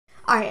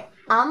Alright,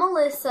 I'm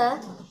Melissa,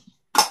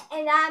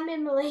 And I'm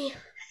Emily.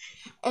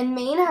 and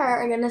me and her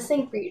are going to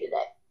sing for you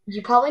today.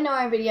 You probably know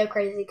our video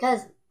Crazy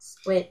Cousins,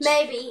 which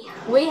Maybe.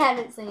 we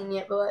haven't seen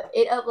yet, but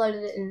it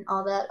uploaded it and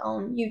all that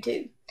on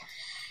YouTube.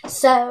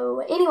 So,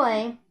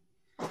 anyway,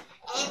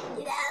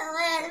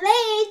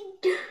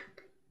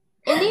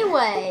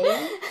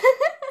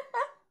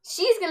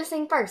 she's going to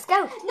sing first.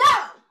 Go!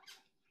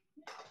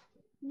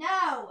 No,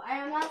 I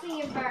am not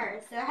singing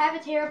first. I have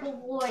a terrible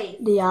voice.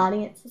 The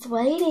audience is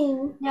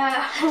waiting.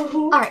 No.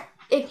 Alright,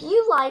 if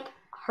you like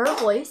her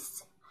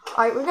voice,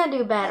 alright, we're going to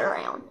do a battle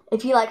round.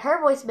 If you like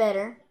her voice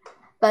better,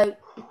 vote,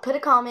 put a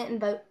comment and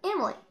vote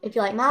Emily. If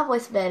you like my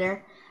voice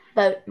better,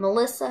 vote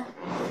Melissa.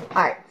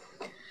 Alright,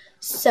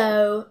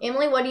 so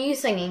Emily, what are you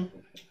singing?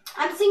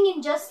 I'm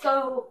singing Just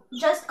Gold.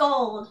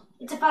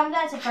 It's a Five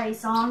Nights at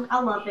Freddy's song.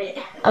 I love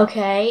it.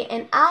 Okay,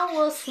 and I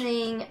will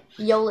sing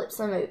Your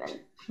Lips Are Moving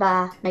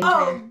by Megan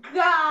Trainor. Oh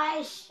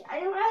gosh.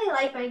 I don't really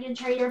like Megan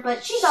Trainor,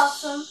 but she's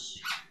awesome.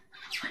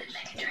 What did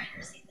Megan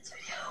Trainor sing this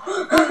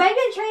video?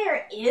 Megan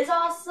Trainor is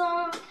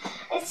awesome.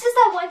 It's just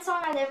that one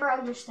song I never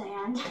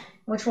understand.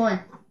 Which one?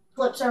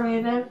 Lips Are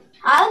Moving.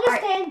 I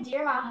understand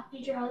Dear My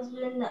Future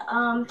Husband,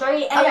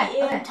 3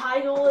 a.m.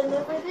 title and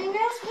everything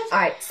else.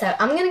 Alright, so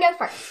I'm going to go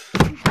first.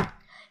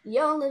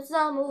 Your lips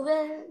are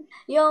moving,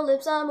 your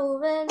lips are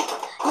moving,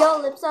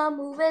 your lips are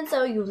moving,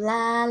 so you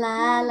lie,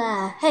 lie,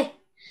 lie. Hey,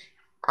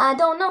 I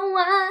don't know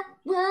why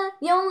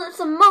your lips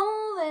are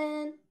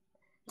moving.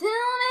 Tell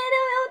me, do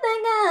you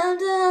think I'm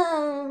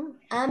dumb?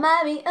 I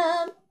might be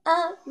up,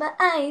 but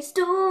I ain't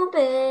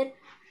stupid.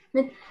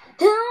 But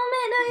tell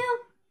me, do you...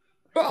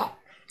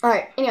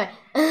 Alright, anyway.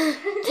 Tell me,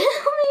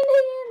 do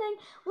you think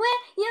when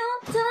your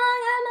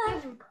tongue I'm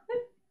up?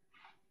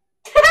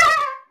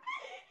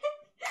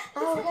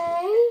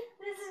 Okay.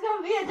 This is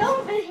gonna be a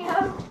dumb video.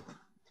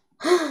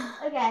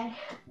 Okay.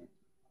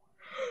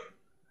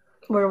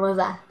 Where was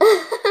I? Okay.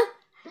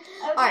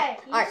 All right.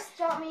 Just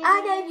drop me.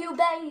 I gave you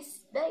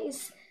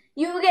bass.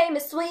 You gave me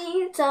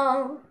sweet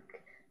talk.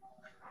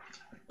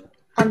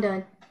 I'm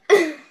done.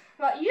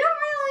 But you don't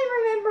really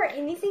remember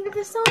anything of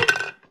this song?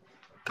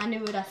 I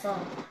knew what I saw.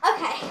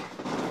 Okay.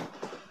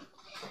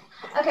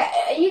 Okay.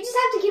 You just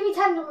have to give me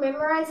time to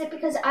memorize it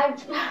because I'm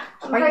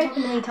Are you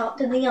talking to me? Talk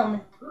to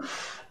them.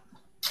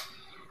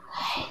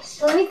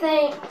 So let me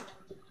think.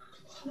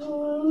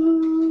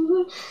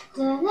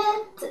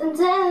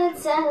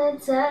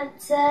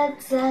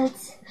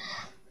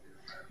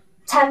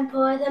 Time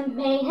for the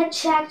main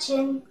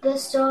attraction. The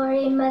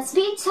story must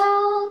be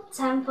told.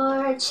 Time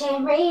for a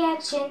chain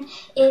reaction.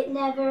 It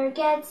never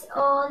gets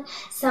old.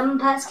 Some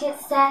parts get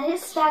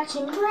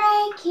satisfaction,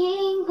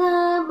 breaking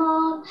the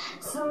mold.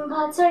 Some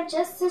parts are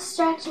just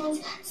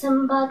distractions.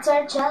 Some parts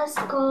are just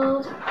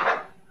gold.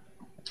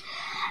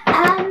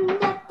 I'm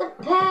not the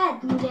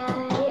bad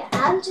guy,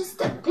 I'm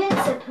just a bit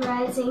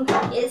surprising.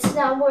 It's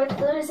not worth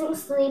losing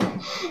sleep,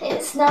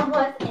 it's not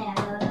worth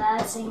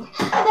analyzing.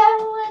 There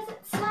was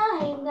a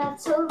time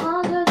not so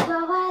long ago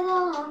at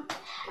all,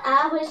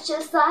 I was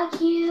just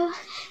like you.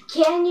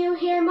 Can you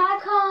hear my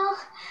call?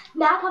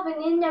 Now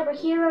popping in over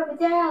here, over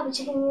there, I'll be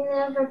checking you,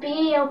 never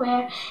be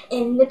aware.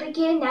 In the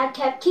beginning I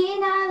kept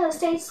keen eye those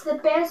days, the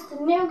bears, the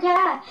new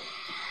guy.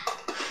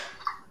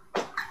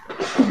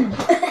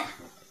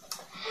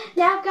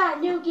 Now I've got a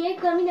new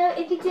gig, let me know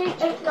if you dig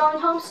it. Going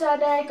home, so I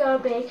better go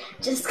big.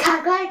 Just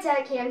got glad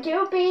I can't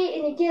do beat,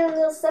 and you get a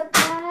little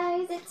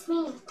surprise. It's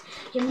me.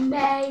 You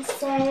may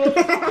say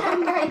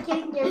I'm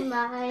breaking your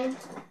mind.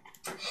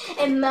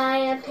 In my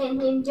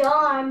opinion,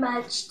 you're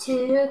much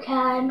too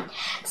kind.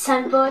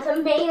 Time for the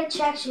main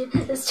attraction.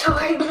 The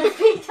story must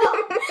be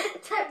told.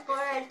 Time for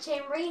a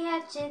chain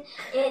reaction.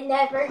 It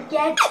never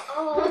gets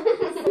old.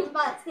 Some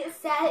parts get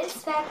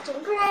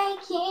satisfaction,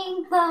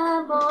 breaking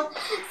the mold.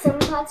 Some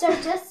parts are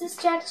just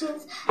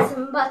distractions.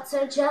 Some parts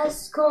are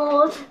just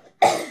gold.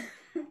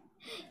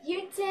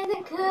 You did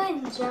a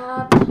good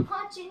job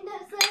watching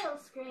those little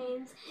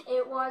screens.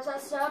 It was all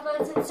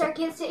starbucks and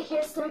circuits to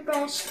hear some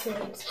fresh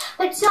themes.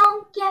 But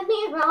don't get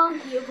me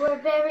wrong, you were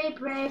very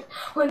brave.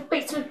 When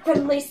faced with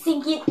friendly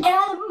singing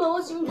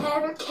animals, you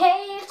never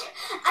caved.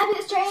 I've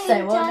been straight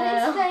and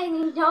done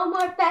explaining. No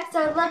more facts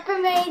are left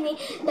remaining.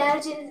 Now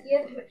just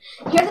you're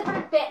the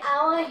perfect.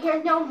 I want to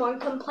hear no more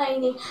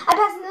complaining. I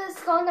pass into the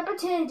skull and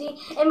opportunity.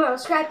 Emerald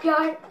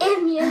scrapyard,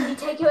 immunity.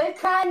 Take it with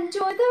pride. Enjoy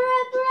the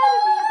rest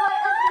forever. Be a part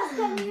of this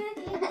community.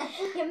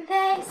 You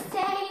may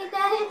say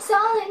that it's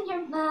all in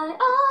your mind,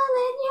 all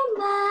in your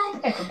mind.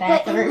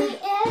 But in the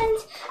end,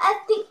 I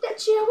think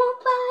that you won't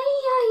buy.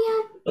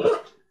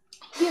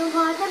 You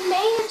are the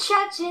main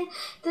attraction.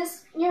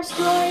 Your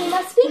story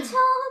must be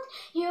told.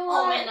 You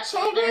are a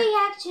chain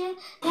reaction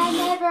that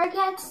never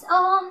gets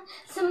old.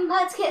 Some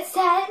parts get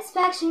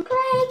satisfaction,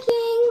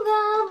 breaking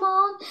the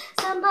mold.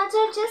 Some parts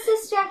are just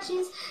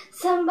distractions.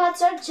 Some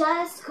parts are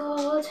just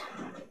gold.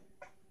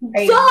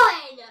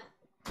 Done!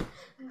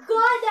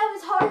 God, that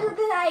was harder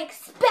than I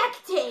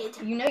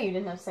expected. You know you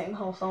didn't have to sing the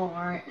whole song,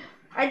 right?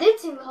 I did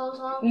sing the whole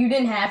song. You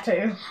didn't have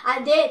to.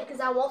 I did, because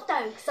I won't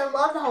though, because I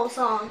love the whole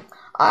song.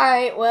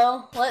 Alright,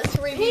 well, let's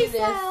review Peace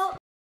this. out.